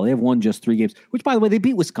 overall. They have won just 3 games, which, by the way, they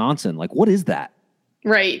beat Wisconsin. Like, what is that?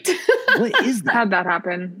 Right. What is that? How'd that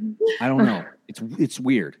happen? I don't know. It's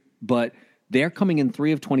weird. But they're coming in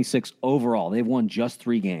 3 of 26 overall. They've won just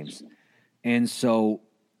 3 games. And so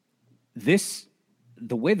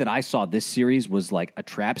the way that I saw this series was like a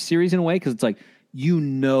trap series in a way, because it's like,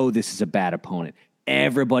 this is a bad opponent.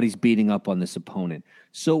 Everybody's beating up on this opponent.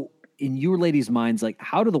 So in your ladies' minds, like,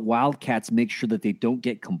 how do the Wildcats make sure that they don't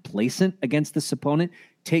get complacent against this opponent,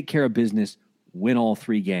 take care of business, win all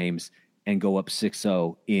 3 games, and go up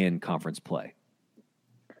 6-0 in conference play?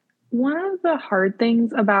 One of the hard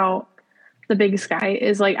things about the Big Sky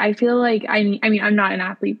is like, I feel like, I mean, I'm not an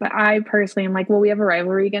athlete, but I personally am like, well, we have a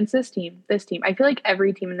rivalry against this team. I feel like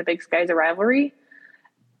every team in the Big Sky is a rivalry.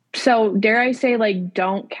 So dare I say, like,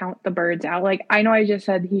 don't count the Birds out. Like, I know I just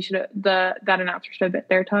said that announcer should have bit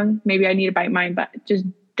their tongue. Maybe I need to bite mine, but just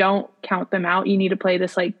don't count them out. You need to play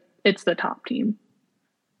this like it's the top team.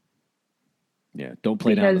 Yeah, don't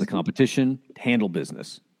play down to the competition. Handle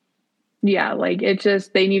business. Yeah, like it's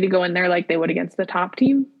just they need to go in there like they would against the top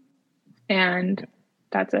team, and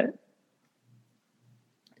that's it.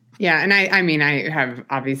 Yeah, and I mean, I have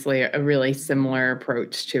obviously a really similar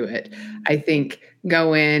approach to it. I think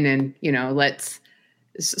go in and, let's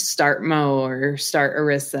start Mo or start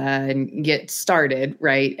Arissa and get started,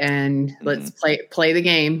 right? And let's play the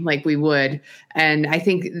game like we would. And I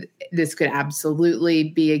think this could absolutely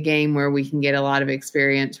be a game where we can get a lot of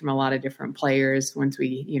experience from a lot of different players once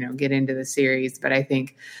we, get into the series. But I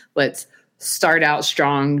think let's start out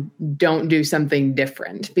strong, don't do something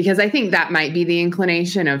different, because I think that might be the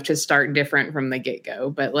inclination of to start different from the get-go.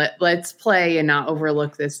 But let's play and not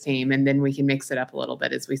overlook this team, and then we can mix it up a little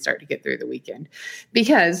bit as we start to get through the weekend.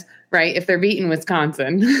 Because, right, if they're beating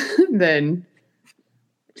Wisconsin, then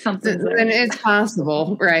it's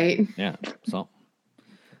possible, right? Yeah.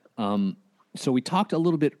 So we talked a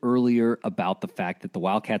little bit earlier about the fact that the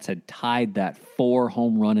Wildcats had tied that 4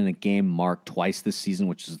 home run in a game mark twice this season,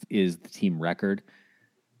 which is the team record.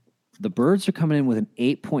 The Birds are coming in with an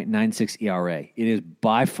 8.96 ERA. It is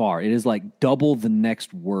by far, it is like double the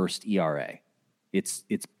next worst ERA. It's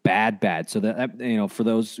bad. So that, for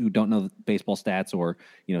those who don't know baseball stats or,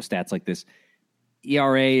 stats like this,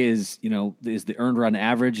 ERA is the earned run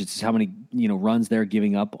average. It's how many, runs they're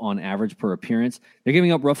giving up on average per appearance. They're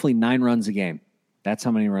giving up roughly 9 runs a game. That's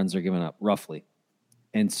how many runs they're giving up, roughly.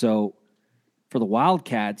 And so for the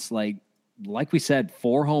Wildcats, like we said,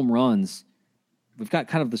 4 home runs. We've got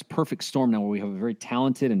kind of this perfect storm now where we have a very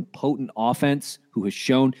talented and potent offense who has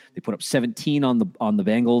shown they put up 17 on the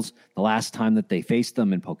Bengals the last time that they faced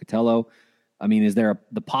them in Pocatello. I mean, is there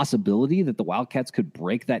the possibility that the Wildcats could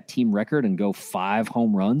break that team record and go 5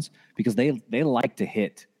 home runs? Because they like to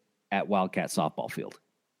hit at Wildcat softball field.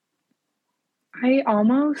 I don't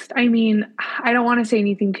want to say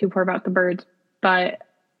anything too poor about the Birds, but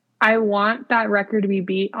I want that record to be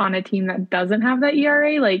beat on a team that doesn't have that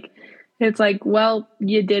ERA. Like, it's like, well,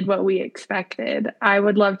 you did what we expected. I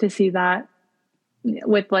would love to see that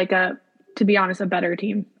with to be honest, a better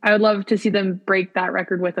team. I would love to see them break that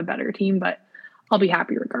record with a better team, but I'll be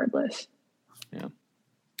happy regardless. Yeah.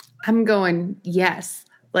 I'm going, yes,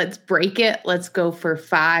 let's break it. Let's go for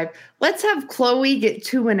 5. Let's have Chloe get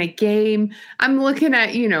 2 in a game. I'm looking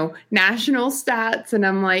at, national stats, and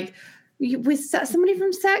I'm like, somebody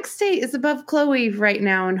from Sac State is above Chloe right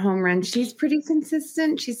now in home runs. She's pretty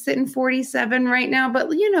consistent. She's sitting 47 right now. But,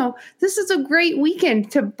 this is a great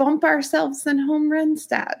weekend to bump ourselves in home run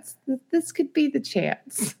stats. This could be the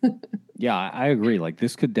chance. Yeah, I agree. Like,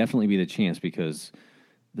 this could definitely be the chance because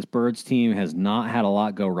this Birds team has not had a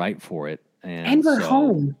lot go right for it. And we're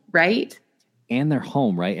home, right? And they're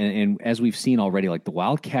home, right? And as we've seen already, like the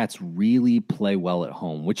Wildcats really play well at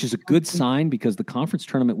home, which is a good sign because the conference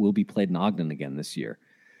tournament will be played in Ogden again this year.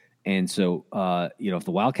 And so, if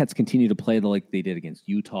the Wildcats continue to play like they did against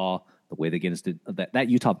Utah, the way they against that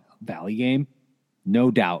Utah Valley game,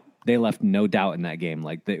 no doubt, they left no doubt in that game.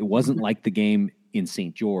 Like it wasn't like the game in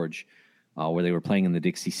St. George where they were playing in the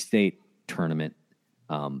Dixie State tournament.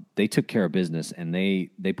 They took care of business and they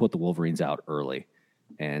put the Wolverines out early.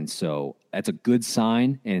 And so that's a good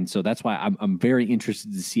sign. And so that's why I'm very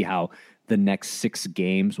interested to see how the next 6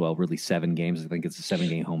 games, well, really 7 games, I think it's a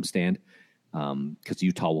 7-game homestand, because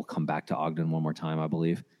Utah will come back to Ogden one more time, I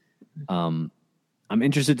believe. I'm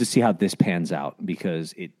interested to see how this pans out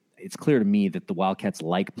because it's clear to me that the Wildcats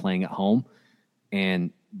like playing at home,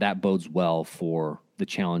 and that bodes well for the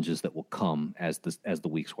challenges that will come as the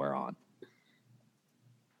weeks wear on.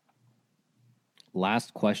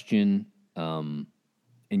 Last question,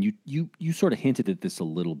 and you sort of hinted at this a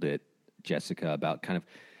little bit, Jessica, about kind of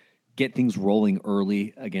get things rolling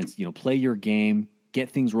early against, play your game, get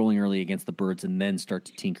things rolling early against the Birds, and then start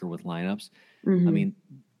to tinker with lineups. Mm-hmm. I mean,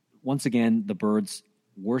 once again, the Birds'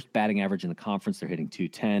 worst batting average in the conference, they're hitting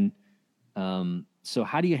 .210. So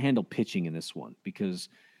how do you handle pitching in this one? Because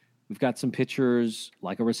we've got some pitchers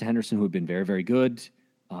like Arissa Henderson who have been very, very good.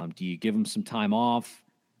 Do you give them some time off?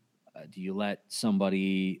 Do you let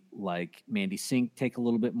somebody like Mandy Sink take a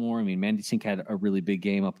little bit more? I mean, Mandy Sink had a really big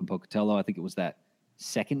game up in Pocatello. I think it was that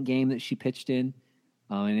second game that she pitched in,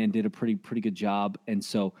 and did a pretty good job. And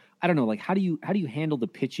so I don't know, like how do you handle the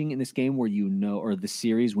pitching in this game where or the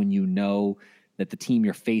series when you know that the team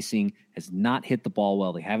you're facing has not hit the ball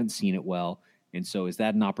well, they haven't seen it well, and so is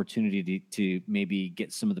that an opportunity to maybe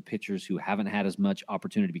get some of the pitchers who haven't had as much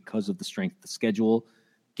opportunity because of the strength of the schedule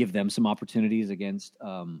give them some opportunities against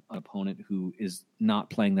an opponent who is not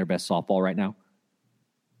playing their best softball right now?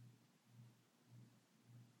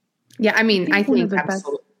 Yeah, I mean, I think best.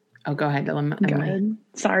 absolutely. Oh, go ahead, Emily. Go ahead.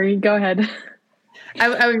 Sorry, go ahead.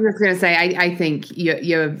 I was just going to say, I think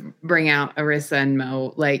you bring out Arissa and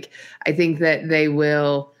Mo. Like, I think that they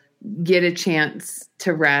will get a chance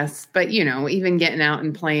to rest, but even getting out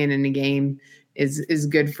and playing in a game is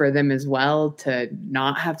good for them as well, to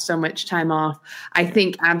not have so much time off. I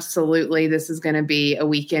think absolutely this is going to be a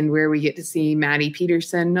weekend where we get to see Maddie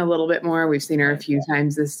Peterson a little bit more. We've seen her a few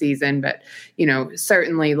times this season, but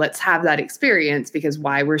certainly let's have that experience, because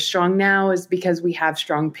why we're strong now is because we have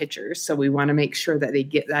strong pitchers. So we want to make sure that they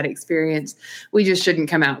get that experience. We just shouldn't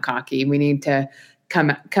come out cocky. We need to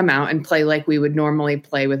come out and play like we would normally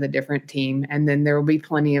play with a different team. And then there will be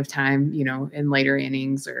plenty of time, in later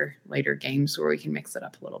innings or later games where we can mix it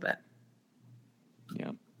up a little bit.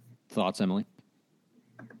 Yeah. Thoughts, Emily?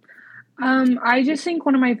 I just think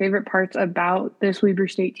one of my favorite parts about this Weber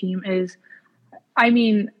State team is,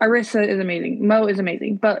 Arissa is amazing. Mo is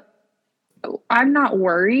amazing, but I'm not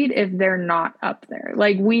worried if they're not up there.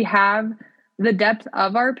 Like, we have the depth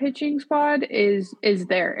of our pitching squad is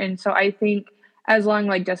there. And so I think, as long,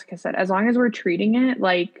 like Jessica said, as long as we're treating it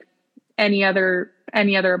like any other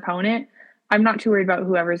opponent, I'm not too worried about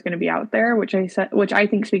whoever is going to be out there, which I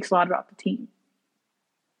think speaks a lot about the team.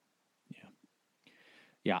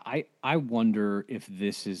 Yeah. I wonder if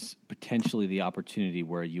this is potentially the opportunity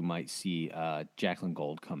where you might see Jacqueline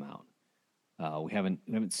Gold come out. We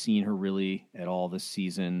haven't seen her really at all this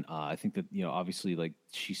season. I think that obviously, like,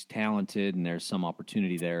 she's talented and there's some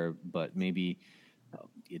opportunity there, but maybe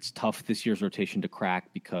it's tough this year's rotation to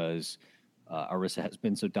crack because Arissa has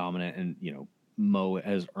been so dominant, and Mo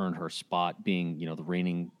has earned her spot being the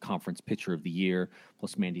reigning conference pitcher of the year.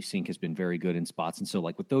 Plus Mandy Sink has been very good in spots, and so,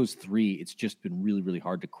 like, with those three, it's just been really, really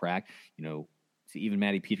hard to crack. Even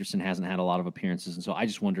Maddie Peterson hasn't had a lot of appearances, and so I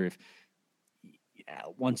just wonder if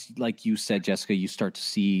once, like you said, Jessica, you start to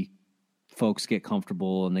see folks get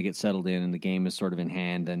comfortable and they get settled in and the game is sort of in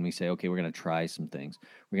hand, then we say, okay, we're going to try some things.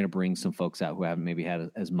 We're going to bring some folks out who haven't maybe had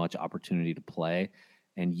as much opportunity to play,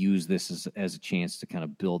 and use this as a chance to kind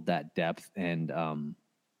of build that depth and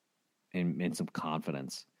some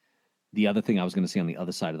confidence. The other thing I was going to say on the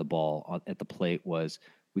other side of the ball at the plate was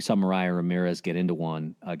we saw Mariah Ramirez get into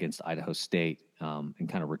one against Idaho State and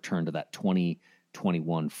kind of return to that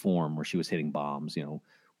 2021 form where she was hitting bombs.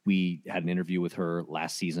 We had an interview with her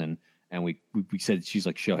last season, and we said she's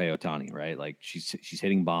like Shohei Ohtani, right? Like, she's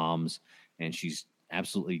hitting bombs and she's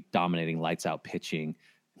absolutely dominating lights out pitching.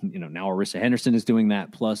 Now Arissa Henderson is doing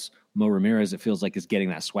that. Plus Mo Ramirez, it feels like, is getting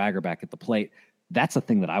that swagger back at the plate. That's the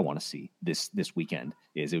thing that I want to see this weekend.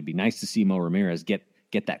 Is it would be nice to see Mo Ramirez get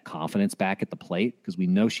that confidence back at the plate, because we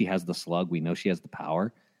know she has the slug, we know she has the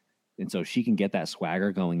power, and so she can get that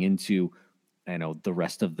swagger going into the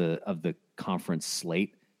rest of the conference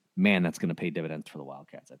slate. Man, that's going to pay dividends for the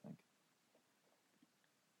Wildcats, I think.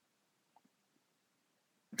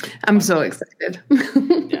 I'm so excited.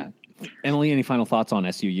 Yeah. Emily, any final thoughts on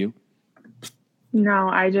SUU?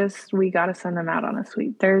 No, we got to send them out on a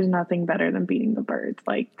sweep. There's nothing better than beating the Birds.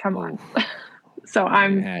 Like, come on. So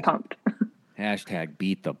I'm pumped. Hashtag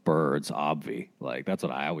beat the Birds, obvi. Like, that's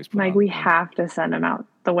what I always put Like, we have to send them out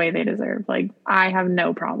the way they deserve. Like, I have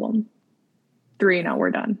no problem. 3-0, we're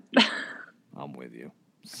done. I'm with you.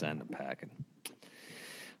 Send them packing.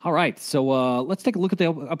 All right, so let's take a look at the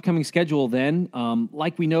upcoming schedule then.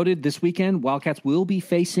 Like we noted, this weekend, Wildcats will be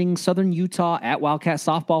facing Southern Utah at Wildcat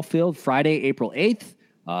Softball Field Friday, April 8th.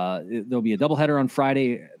 There'll be a doubleheader on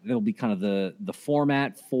Friday. That'll be kind of the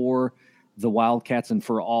format for the Wildcats and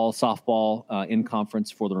for all softball in conference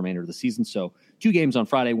for the remainder of the season. So 2 games on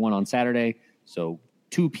Friday, 1 on Saturday. So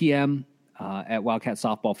 2 p.m. At Wildcat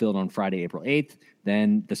Softball Field on Friday, April 8th.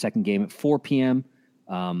 Then the second game at 4 p.m.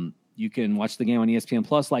 You can watch the game on ESPN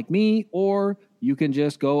Plus like me, or you can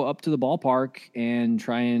just go up to the ballpark and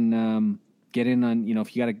try and get in on,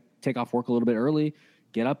 if you got to take off work a little bit early,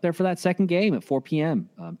 get up there for that second game at 4 p.m.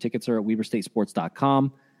 Tickets are at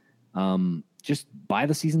WeberStateSports.com. Just buy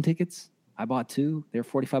the season tickets. I bought 2. They're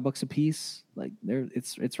 $45 a piece. Like,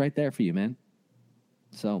 it's right there for you, man.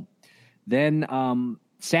 So then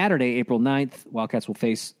Saturday, April 9th, Wildcats will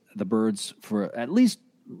face the Birds for, at least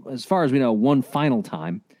as far as we know, one final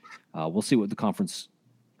time. We'll see what the conference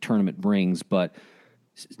tournament brings, but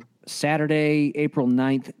Saturday, April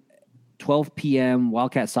 9th, 12 p.m.,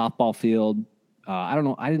 Wildcat Softball Field. I don't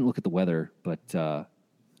know. I didn't look at the weather, but I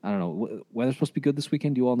don't know. Weather's supposed to be good this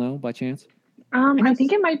weekend. Do you all know by chance? I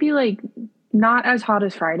think it might be like not as hot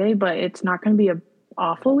as Friday, but it's not going to be an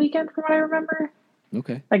awful weekend from what I remember.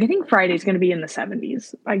 Okay. Like I think Friday's going to be in the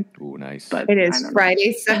 70s. Ooh, nice. But It I is don't know.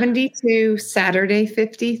 Friday 72, Saturday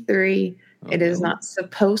 53. It is Okay. not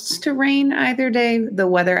supposed to rain either day. The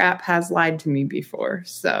weather app has lied to me before.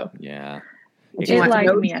 So Yeah. you It want lied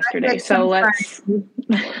no to me yesterday. So let's.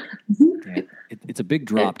 It's a big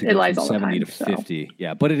drop to It go lies from all the 70 time, to so. 50.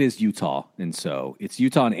 Yeah, but it is Utah. And so it's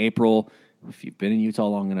Utah in April. If you've been in Utah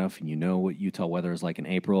long enough and you know what Utah weather is like in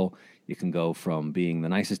April, it can go from being the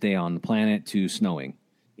nicest day on the planet to snowing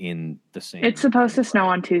in the same. It's supposed to snow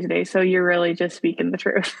on Tuesday, so you're really just speaking the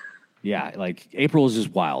truth. Yeah, like April is just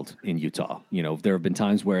wild in Utah. You know, there have been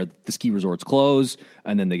times where the ski resorts close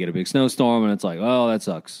and then they get a big snowstorm and it's like, oh, that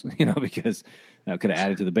sucks, because that could have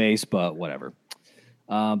added to the base, but whatever.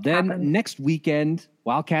 Then Happens. next weekend,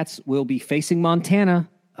 Wildcats will be facing Montana.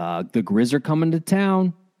 The Grizz are coming to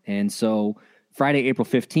town. And so Friday, April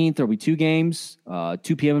 15th, there'll be 2 games,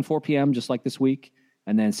 2 p.m. and 4 p.m., just like this week.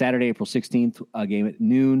 And then Saturday, April 16th, a game at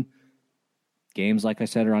noon. Games, like I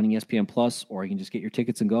said, are on ESPN Plus, or you can just get your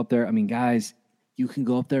tickets and go up there. I mean, guys, you can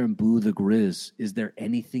go up there and boo the Grizz. Is there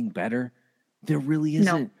anything better? There really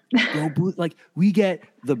isn't. Go boo. Like, we get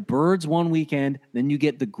the Birds one weekend, then you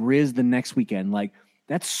get the Grizz the next weekend. Like,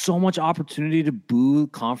 that's so much opportunity to boo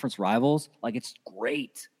conference rivals. Like, it's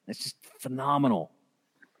great. It's just phenomenal.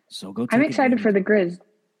 So go. I'm excited for the Grizz.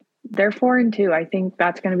 They're 4-2. I think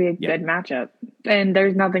that's going to be a good matchup. And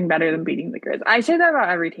there's nothing better than beating the Grizz. I say that about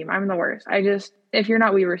every team. I'm the worst. If you're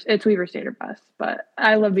not Weber, it's Weber State or bust. But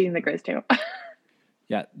I love beating the Grizz too.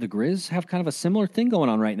 Yeah, the Grizz have kind of a similar thing going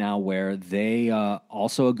on right now where they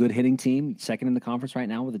also a good hitting team, second in the conference right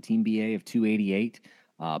now with a team BA of 288.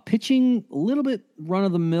 Pitching a little bit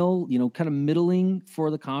run-of-the-mill, kind of middling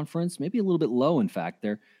for the conference, maybe a little bit low, in fact.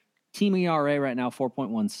 Their team ERA right now,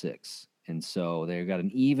 4.16. And so they've got an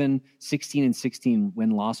even 16-16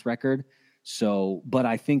 win-loss record. So, but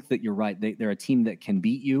I think that you're right. They're a team that can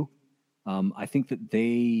beat you. I think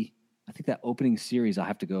that opening series, I'll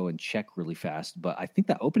have to go and check really fast, but I think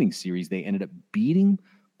that opening series, they ended up beating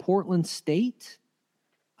Portland State.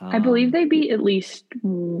 I believe they beat at least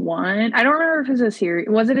one. I don't remember if it was a series.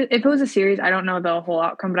 If it was a series, I don't know the whole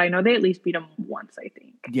outcome, but I know they at least beat them once, I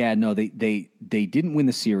think. Yeah, no, they didn't win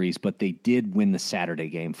the series, but they did win the Saturday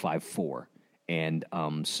game 5-4. And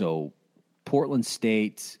so Portland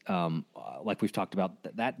State, like we've talked about,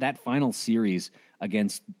 that final series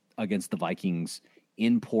against the Vikings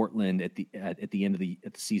in Portland at the end of the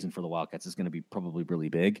season for the Wildcats is going to be probably really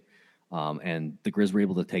big. And the Grizz were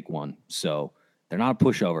able to take one. So they're not a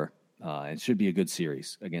pushover. It should be a good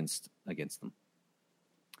series against them.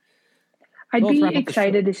 I'd be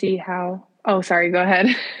excited to see how. Oh, sorry. Go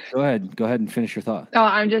ahead. Go ahead and finish your thought. Oh,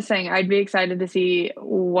 I'm just saying I'd be excited to see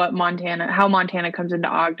how Montana comes into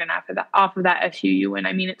Ogden off of that SUU win.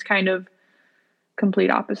 I mean, it's kind of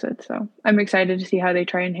complete opposite. So I'm excited to see how they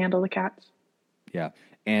try and handle the Cats. Yeah.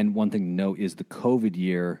 And one thing to note is the COVID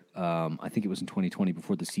year, I think it was in 2020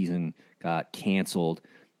 before the season got canceled,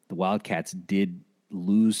 the Wildcats did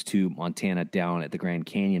lose to Montana down at the Grand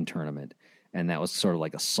Canyon tournament. And that was sort of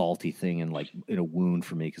like a salty thing and like in a wound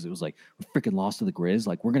for me because it was like, we freaking lost to the Grizz.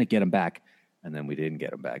 Like, we're going to get them back. And then we didn't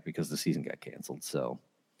get them back because the season got canceled. So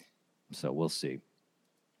we'll see.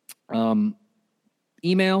 Email,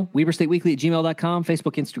 WeberStateWeekly@gmail.com,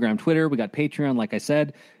 Facebook, Instagram, Twitter. We got Patreon, like I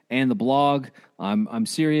said, and the blog. I'm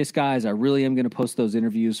serious, guys. I really am going to post those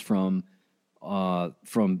interviews from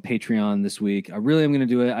Patreon this week. I really am going to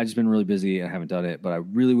do it. I've just been really busy and I haven't done it, but I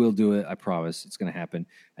really will do it. I promise it's going to happen.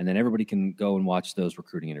 And then everybody can go and watch those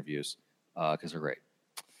recruiting interviews because they're great.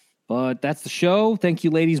 But that's the show. Thank you,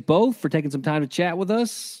 ladies, both, for taking some time to chat with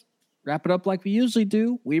us. Wrap it up like we usually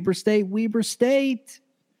do. Weber State, Weber State.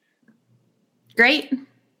 Great.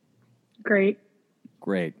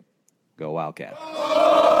 Go Wildcats.